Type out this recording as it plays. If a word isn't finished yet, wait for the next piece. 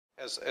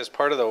As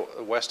part of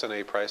the Weston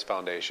A. Price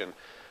Foundation,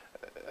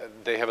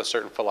 they have a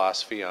certain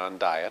philosophy on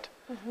diet,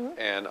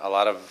 and a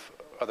lot of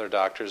other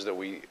doctors that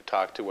we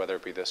talk to, whether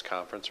it be this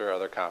conference or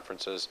other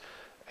conferences,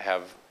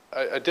 have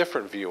a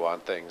different view on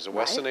things. Right.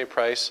 Weston A.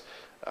 Price,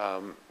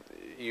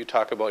 you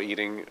talk about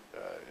eating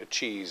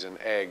cheese and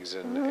eggs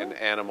and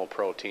animal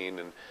protein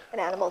and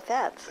animal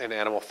fats. And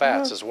animal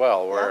fats as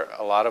well, where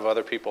a lot of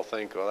other people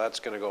think, well, that's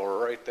going to go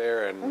right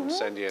there and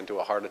send you into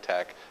a heart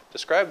attack.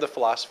 Describe the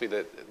philosophy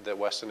that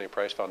Weston A.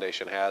 Price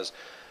Foundation has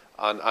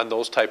on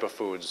those type of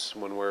foods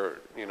when we're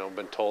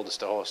been told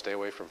to stay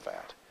away from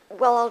fat.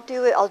 Well,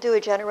 I'll do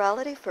a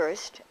generality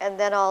first, and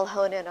then I'll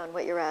hone in on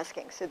what you're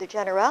asking. So the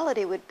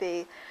generality would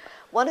be,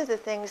 one of the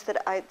things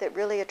that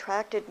really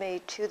attracted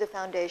me to the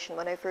foundation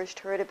when I first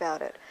heard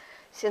about it,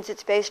 since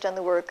it's based on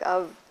the work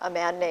of a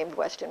man named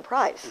Weston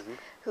Price,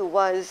 who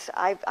was,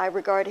 I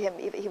regard him,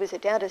 he was a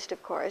dentist,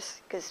 of course,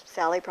 because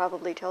Sally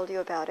probably told you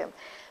about him,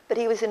 but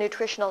he was a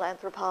nutritional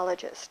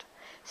anthropologist.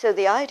 So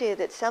the idea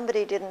that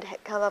somebody didn't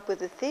come up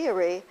with a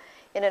theory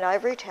in an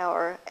ivory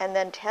tower and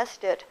then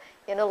test it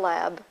in a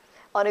lab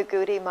on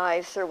agouti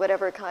mice or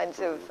whatever kinds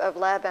of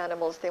lab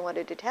animals they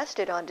wanted to test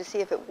it on to see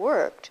if it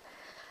worked,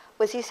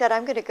 was he said,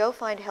 I'm going to go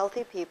find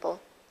healthy people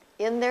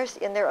in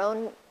their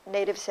own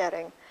native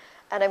setting,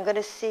 and I'm going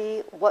to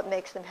see what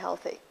makes them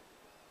healthy.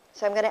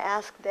 So I'm going to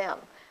ask them,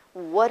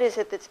 what is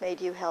it that's made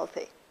you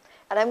healthy?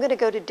 And I'm going to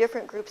go to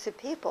different groups of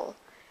people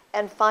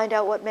and find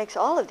out what makes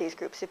all of these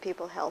groups of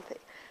people healthy.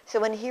 So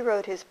when he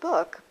wrote his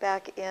book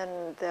back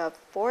in the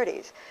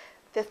 40s,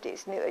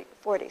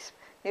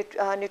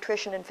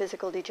 Nutrition and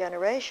Physical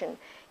Degeneration,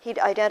 he'd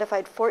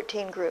identified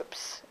 14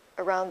 groups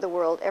around the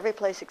world, every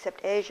place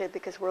except Asia,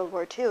 because World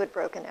War II had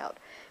broken out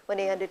when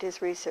he ended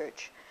his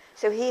research.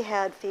 So he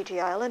had Fiji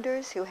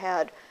Islanders who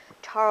had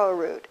taro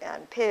root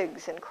and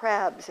pigs and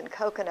crabs and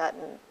coconut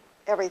and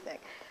everything,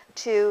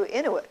 to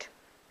Inuit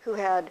who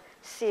had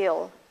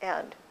seal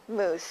and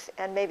moose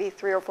and maybe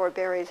 3 or 4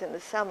 berries in the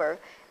summer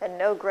and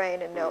no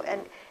grain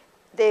and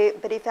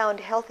but he found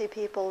healthy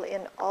people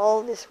in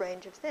all this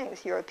range of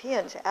things: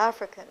 Europeans,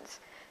 Africans,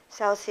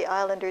 South Sea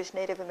Islanders,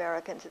 Native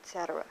Americans,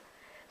 etc.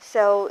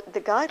 So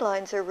the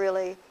guidelines are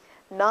really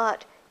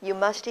not, you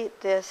must eat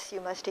this, you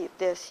must eat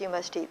this, you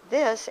must eat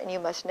this, and you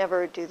must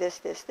never do this,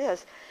 this,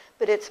 this.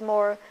 But it's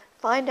more,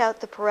 find out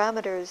the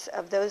parameters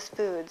of those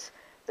foods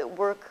that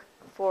work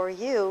for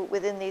you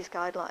within these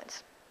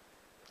guidelines.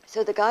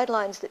 So the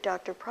guidelines that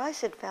Dr.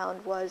 Price had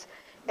found was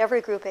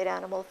every group ate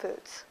animal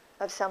foods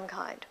of some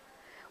kind,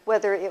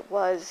 whether it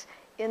was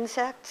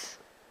insects,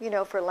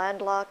 for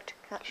landlocked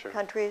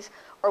countries,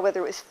 or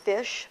whether it was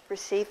fish for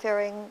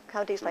seafaring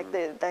countries like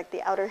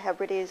the Outer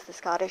Hebrides, the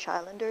Scottish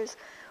Islanders,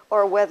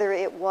 or whether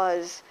it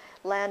was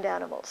land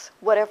animals.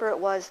 Whatever it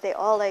was, they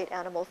all ate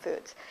animal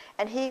foods.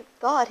 And he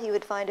thought he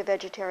would find a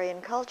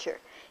vegetarian culture.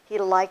 He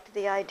liked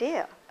the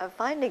idea of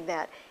finding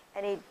that,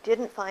 and he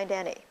didn't find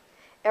any.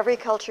 Every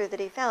culture that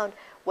he found,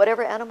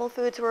 whatever animal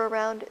foods were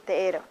around,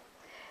 they ate them.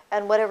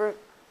 And whatever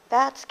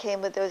fats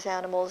came with those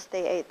animals,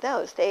 they ate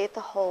those. They ate the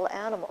whole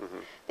animal.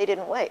 They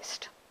didn't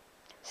waste.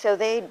 So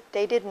they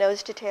did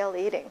nose-to-tail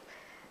eating,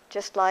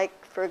 just like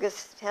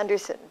Fergus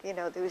Henderson,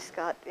 who's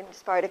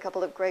inspired a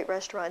couple of great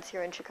restaurants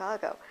here in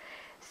Chicago.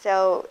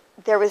 So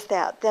there was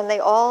that. Then they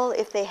all,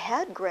 if they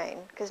had grain,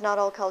 because not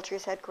all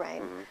cultures had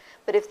grain,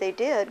 but if they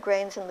did,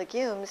 grains and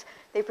legumes,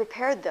 they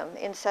prepared them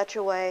in such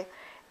a way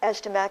as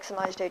to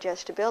maximize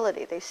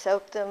digestibility. They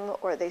soaked them,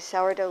 or they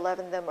sourdough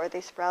leavened them, or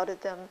they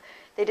sprouted them.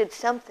 They did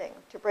something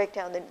to break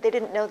down. They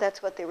didn't know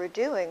that's what they were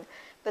doing,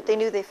 but they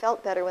knew they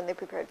felt better when they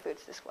prepared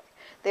foods this way.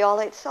 They all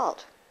ate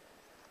salt.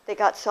 They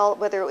got salt,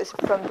 whether it was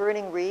from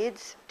burning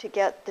reeds to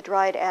get the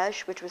dried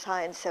ash, which was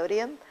high in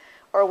sodium,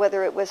 or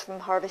whether it was from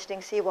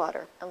harvesting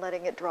seawater and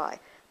letting it dry.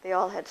 They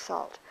all had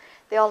salt.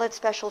 They all had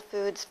special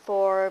foods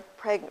for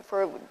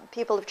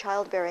people of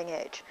childbearing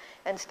age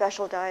and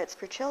special diets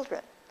for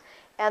children.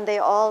 And they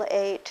all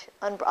ate,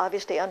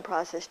 obviously,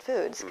 unprocessed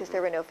foods, because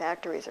there were no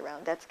factories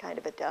around. That's kind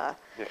of a duh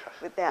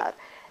with that.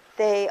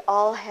 They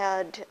all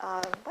had,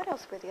 what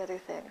else were the other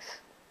things?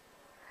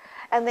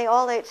 And they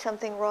all ate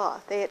something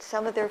raw. They ate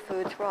some of their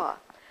foods raw.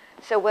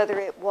 So whether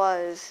it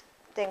was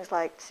things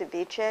like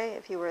ceviche,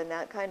 if you were in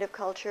that kind of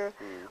culture,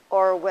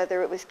 or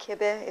whether it was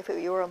kibbeh, if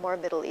you were a more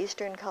Middle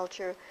Eastern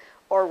culture,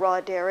 or raw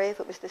dairy, if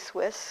it was the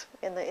Swiss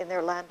in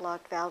their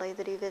landlocked valley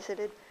that he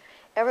visited,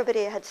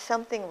 everybody had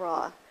something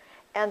raw.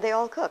 And they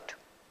all cooked,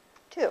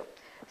 too.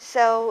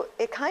 So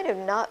it kind of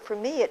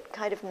it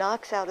kind of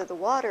knocks out of the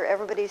water.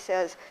 Everybody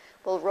says,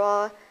 well,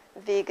 raw,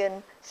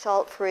 vegan,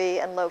 salt-free,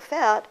 and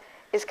low-fat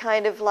is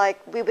kind of like,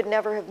 we would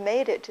never have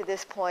made it to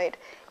this point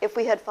if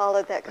we had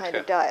followed that kind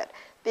of diet.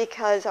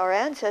 Because our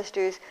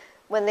ancestors,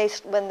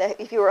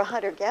 if you were a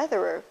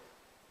hunter-gatherer,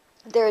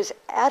 there's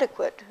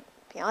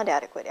beyond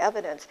adequate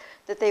evidence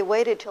that they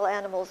waited till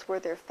animals were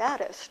their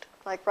fattest,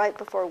 like right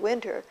before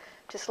winter,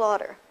 to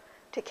slaughter,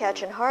 to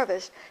catch and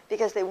harvest,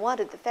 because they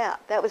wanted the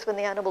fat. That was when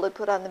the animal had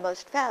put on the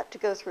most fat to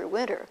go through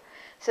winter.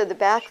 So the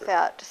back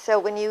fat. So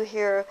when you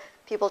hear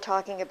people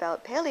talking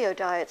about paleo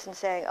diets and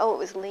saying, oh, it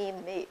was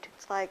lean meat,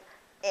 it's like,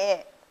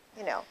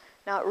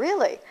 Not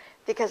really,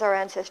 because our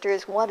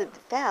ancestors wanted the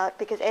fat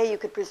because A, you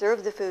could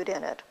preserve the food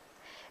in it,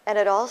 and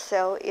it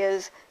also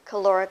is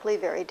calorically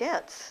very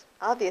dense,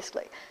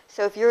 obviously.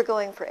 So if you're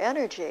going for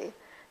energy,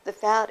 the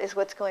fat is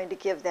what's going to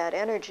give that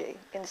energy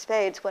in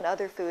spades when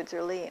other foods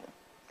are lean.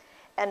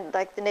 And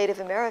like the Native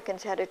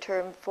Americans had a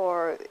term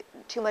for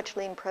too much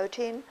lean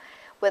protein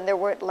when there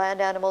weren't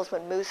land animals,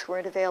 when moose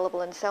weren't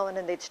available and so on,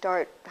 and they'd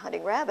start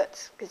hunting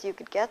rabbits because you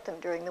could get them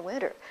during the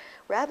winter.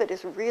 Rabbit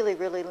is really,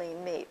 really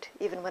lean meat,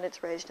 even when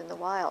it's raised in the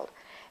wild.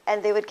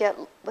 And they would get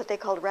what they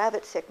called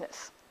rabbit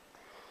sickness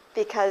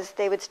because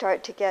they would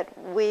start to get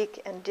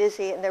weak and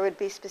dizzy, and there would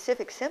be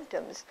specific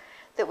symptoms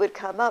that would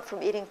come up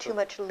from eating too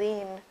much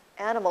lean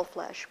animal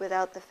flesh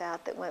without the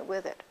fat that went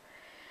with it.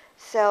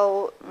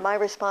 So my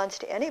response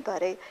to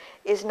anybody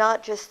is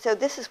not just, so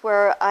this is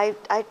where I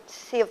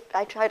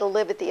try to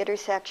live at the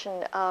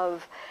intersection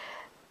of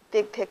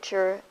big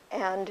picture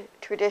and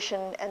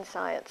tradition and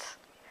science.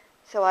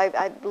 So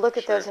I look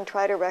at those and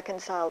try to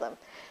reconcile them.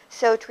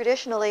 So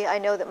traditionally, I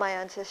know that my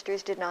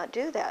ancestors did not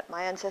do that.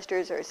 My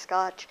ancestors are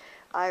Scotch,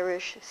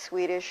 Irish,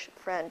 Swedish,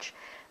 French.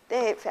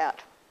 They ate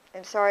fat.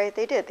 I'm sorry,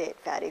 they did. They ate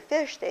fatty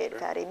fish, they ate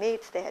fatty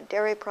meats, they had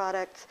dairy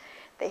products.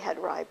 They had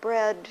rye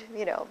bread,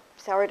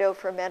 sourdough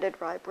fermented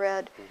rye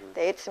bread.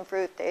 They ate some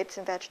fruit, they ate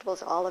some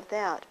vegetables, all of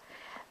that.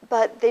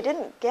 But they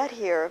didn't get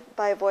here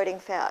by avoiding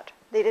fat.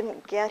 They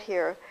didn't get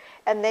here,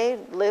 and they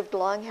lived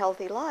long,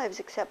 healthy lives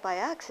except by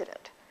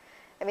accident.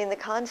 I mean, the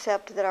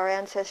concept that our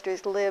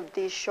ancestors lived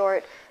these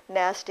short,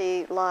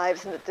 nasty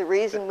lives, and that the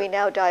reason we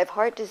now die of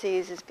heart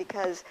disease is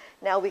because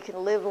now we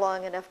can live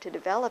long enough to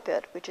develop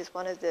it, which is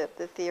one of the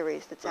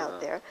theories that's out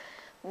there.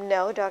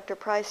 No, Dr.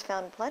 Price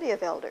found plenty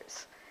of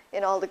elders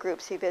in all the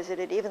groups he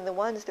visited, even the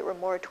ones that were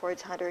more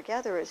towards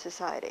hunter-gatherer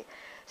society.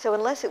 So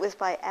unless it was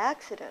by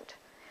accident,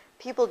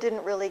 people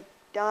didn't really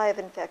die of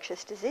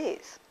infectious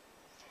disease.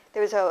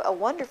 There was a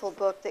wonderful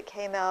book that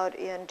came out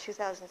in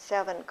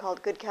 2007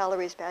 called Good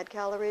Calories, Bad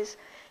Calories.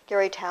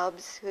 Gary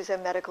Taubes, who's a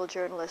medical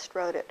journalist,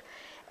 wrote it.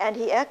 And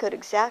he echoed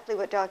exactly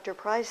what Dr.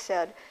 Price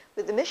said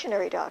with the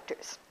missionary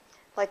doctors.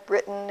 Like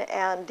Britain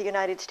and the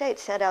United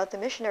States sent out the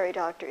missionary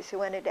doctors who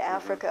went into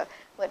Africa,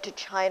 went to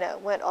China,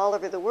 went all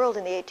over the world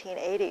in the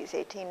 1880s,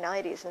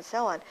 1890s, and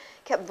so on,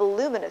 kept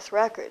voluminous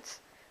records,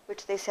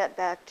 which they sent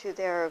back to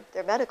their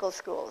medical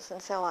schools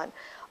and so on.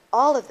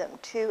 All of them,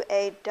 to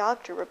a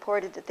doctor,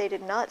 reported that they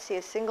did not see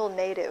a single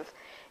native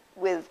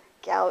with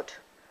gout,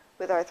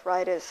 with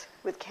arthritis,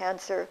 with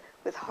cancer,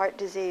 with heart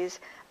disease,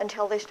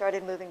 until they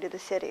started moving to the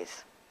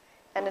cities,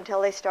 and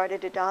until they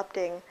started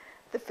adopting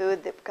the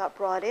food that got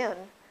brought in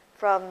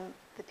from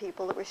the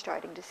people that were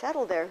starting to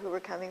settle there, who were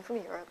coming from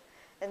Europe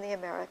and the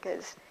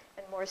Americas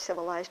and more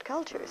civilized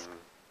cultures.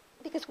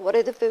 Because what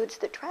are the foods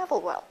that travel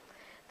well?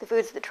 The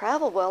foods that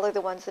travel well are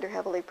the ones that are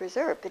heavily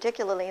preserved,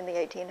 particularly in the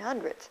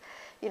 1800s.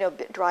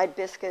 Dried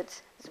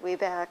biscuits,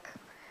 zwieback,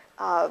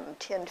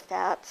 tinned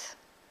fats,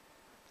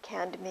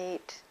 canned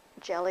meat,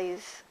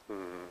 jellies,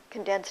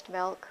 condensed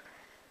milk.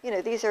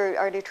 These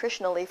are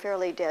nutritionally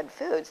fairly dead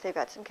foods. They've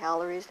got some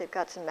calories, they've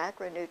got some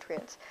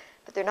macronutrients,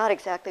 but they're not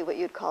exactly what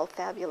you'd call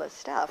fabulous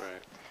stuff.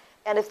 Right.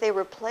 And if they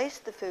replace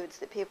the foods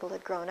that people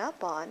had grown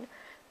up on,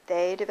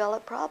 they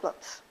develop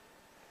problems.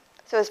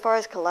 So as far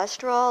as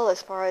cholesterol,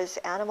 as far as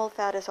animal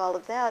fat, as all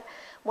of that,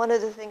 one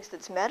of the things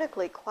that's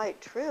medically quite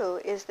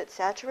true is that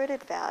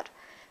saturated fat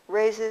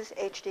raises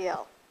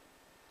HDL.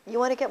 You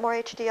want to get more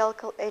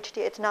HDL?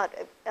 It's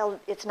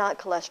not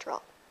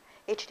cholesterol.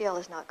 HDL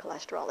is not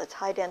cholesterol. It's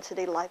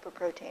high-density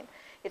lipoprotein.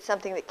 It's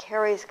something that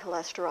carries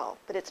cholesterol,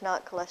 but it's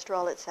not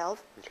cholesterol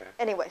itself. Okay.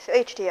 Anyway, so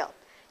HDL.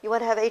 You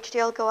want to have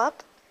HDL go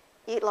up?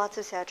 Eat lots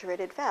of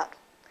saturated fat.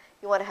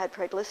 You want to have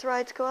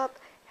triglycerides go up?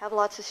 Have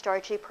lots of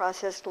starchy,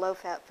 processed,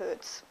 low-fat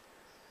foods.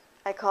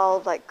 I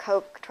call like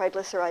Coke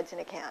triglycerides in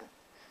a can,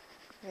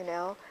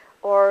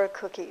 or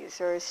cookies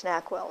or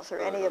Snackwells or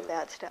any of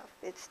that stuff.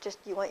 It's just,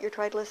 you want your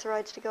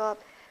triglycerides to go up?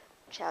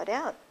 Chow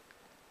down,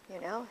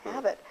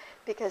 have it,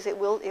 because it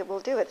will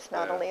do it. It's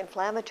not only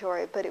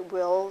inflammatory, but it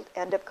will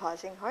end up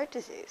causing heart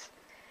disease.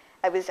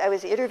 I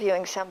was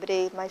interviewing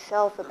somebody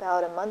myself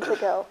about a month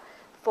ago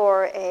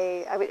for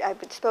I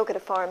spoke at a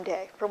farm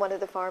day for one of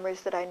the farmers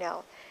that I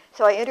know.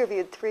 So I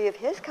interviewed 3 of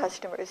his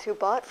customers who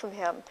bought from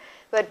him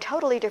who had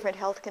totally different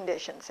health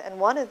conditions. And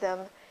one of them,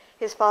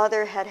 his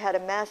father had had a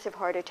massive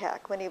heart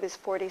attack when he was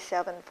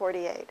 47,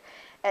 48.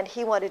 And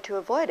he wanted to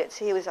avoid it.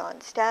 So he was on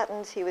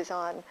statins, he was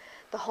on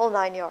the whole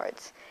 9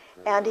 yards.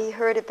 And he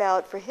heard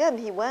about, for him,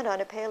 he went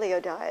on a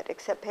paleo diet,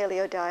 except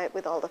paleo diet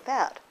with all the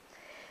fat.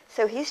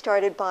 So he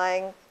started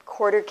buying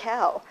quarter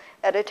cow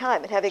at a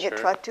time and having it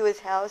trucked to his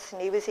house,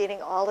 and he was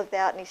eating all of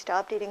that, and he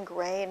stopped eating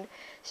grain,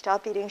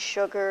 stopped eating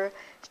sugar,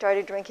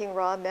 started drinking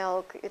raw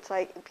milk. It's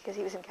like, because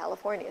he was in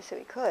California, so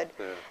he could.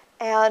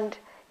 And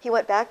he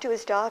went back to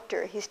his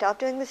doctor. He stopped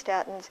doing the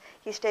statins.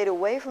 He stayed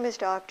away from his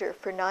doctor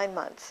for 9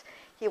 months.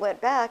 He went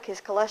back,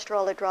 his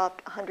cholesterol had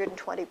dropped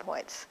 120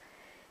 points.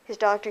 His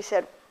doctor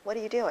said, "What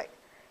are you doing?"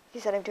 He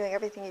said, "I'm doing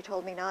everything you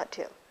told me not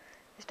to."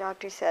 His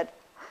doctor said,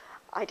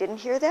 "I didn't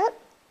hear that,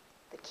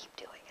 but keep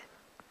doing it."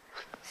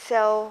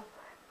 So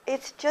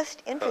it's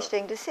just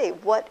interesting to see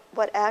what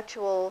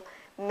actual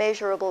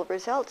measurable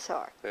results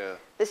are. Yeah.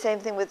 The same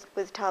thing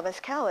with Thomas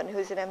Cowan,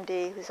 who's an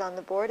MD, who's on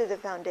the board of the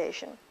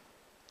foundation.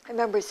 I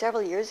remember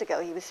several years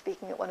ago he was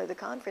speaking at one of the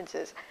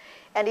conferences,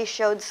 and he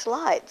showed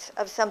slides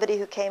of somebody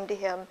who came to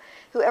him,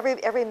 who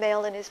every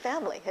male in his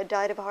family had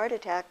died of a heart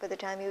attack by the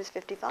time he was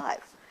 55.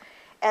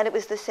 And it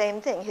was the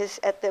same thing.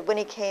 When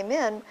he came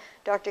in,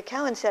 Dr.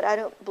 Cowan said, I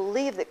don't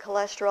believe that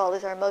cholesterol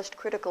is our most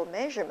critical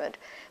measurement,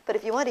 but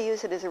if you want to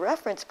use it as a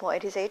reference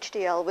point, his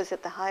HDL was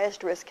at the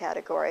highest risk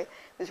category. It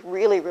was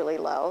really, really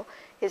low.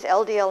 His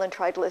LDL and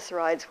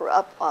triglycerides were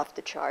up off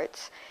the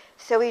charts.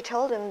 So he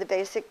told him the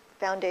basic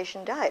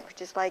foundation diet,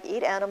 which is like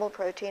eat animal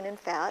protein and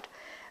fat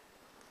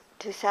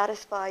to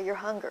satisfy your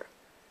hunger,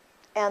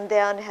 and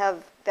then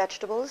have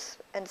vegetables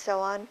and so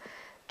on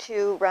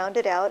to round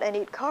it out, and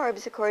eat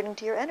carbs according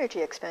to your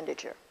energy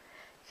expenditure.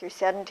 If you're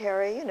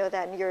sedentary, you know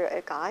that, and you're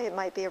a guy, it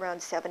might be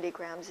around 70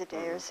 grams a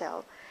day or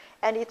so,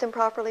 and eat them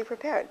properly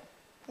prepared.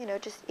 You know,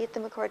 just eat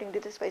them according to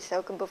this way,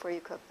 soak them before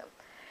you cook them.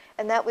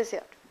 And that was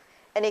it.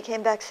 And he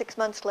came back 6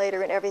 months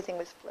later and everything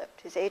was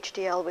flipped. His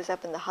HDL was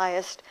up in the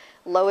highest,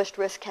 lowest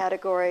risk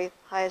category,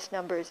 highest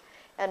numbers,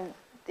 and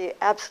the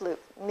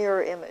absolute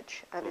mirror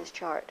image of his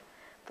chart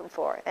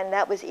before. And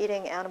that was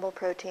eating animal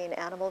protein,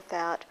 animal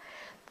fat,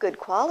 good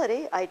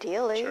quality,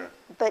 ideally, Sure.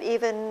 but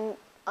even,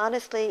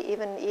 honestly,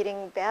 even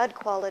eating bad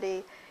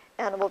quality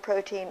animal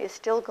protein is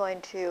still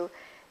going to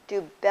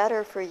do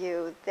better for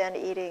you than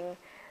eating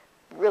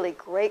really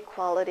great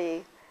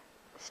quality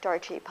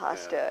starchy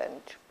pasta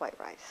and white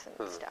rice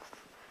and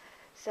stuff.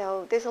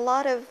 So there's a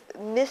lot of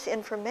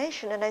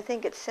misinformation, and I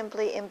think it's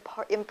simply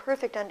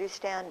imperfect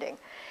understanding.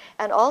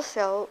 And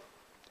also,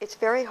 it's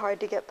very hard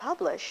to get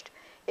published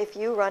if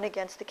you run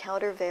against the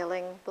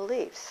countervailing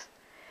beliefs.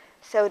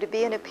 So to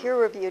be in a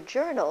peer-reviewed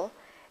journal,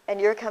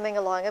 and you're coming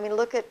along, I mean,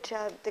 look at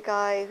the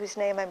guy whose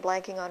name I'm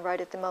blanking on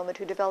right at the moment,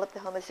 who developed the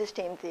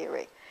homocysteine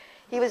theory.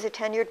 He was a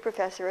tenured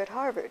professor at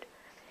Harvard,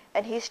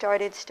 and he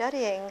started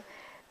studying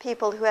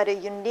people who had a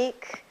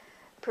unique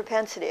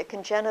propensity, a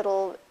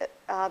congenital,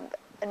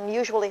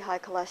 unusually high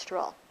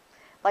cholesterol,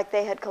 like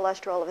they had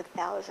cholesterol of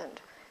 1,000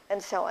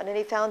 and so on. And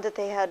he found that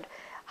they had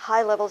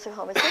high levels of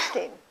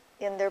homocysteine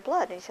in their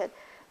blood. And he said,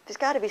 there's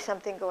got to be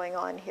something going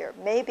on here.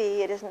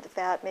 Maybe it isn't the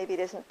fat, maybe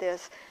it isn't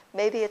this,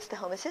 maybe it's the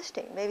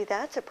homocysteine. Maybe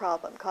that's a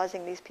problem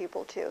causing these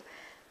people to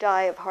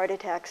die of heart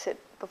attacks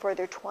before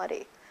they're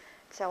 20,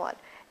 so on.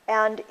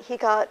 And he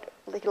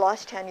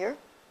lost tenure.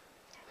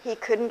 He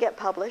couldn't get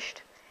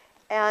published.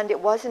 And it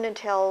wasn't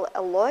until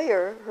a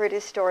lawyer heard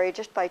his story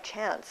just by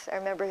chance. I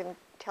remember him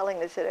telling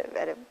this at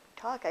a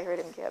talk I heard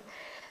him give,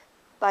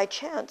 by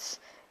chance,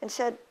 and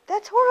said,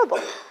 that's horrible.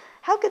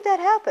 How could that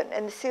happen?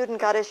 And the student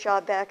got his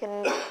job back,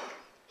 and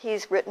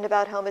he's written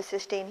about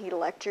homocysteine. He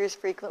lectures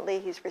frequently.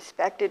 He's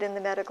respected in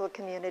the medical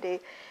community.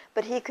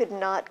 But he could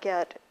not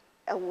get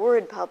a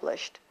word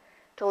published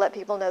to let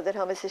people know that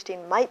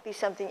homocysteine might be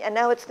something, and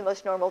now it's the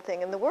most normal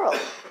thing in the world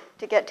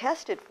to get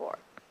tested for.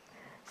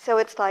 So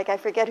it's like, I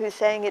forget whose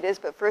saying it is,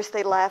 but first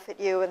they laugh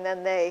at you, and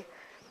then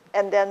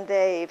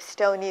they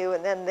stone you,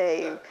 and then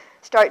they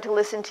start to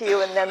listen to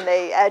you, and then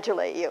they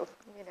adulate you,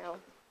 you know.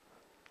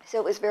 So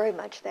it was very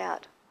much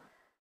that.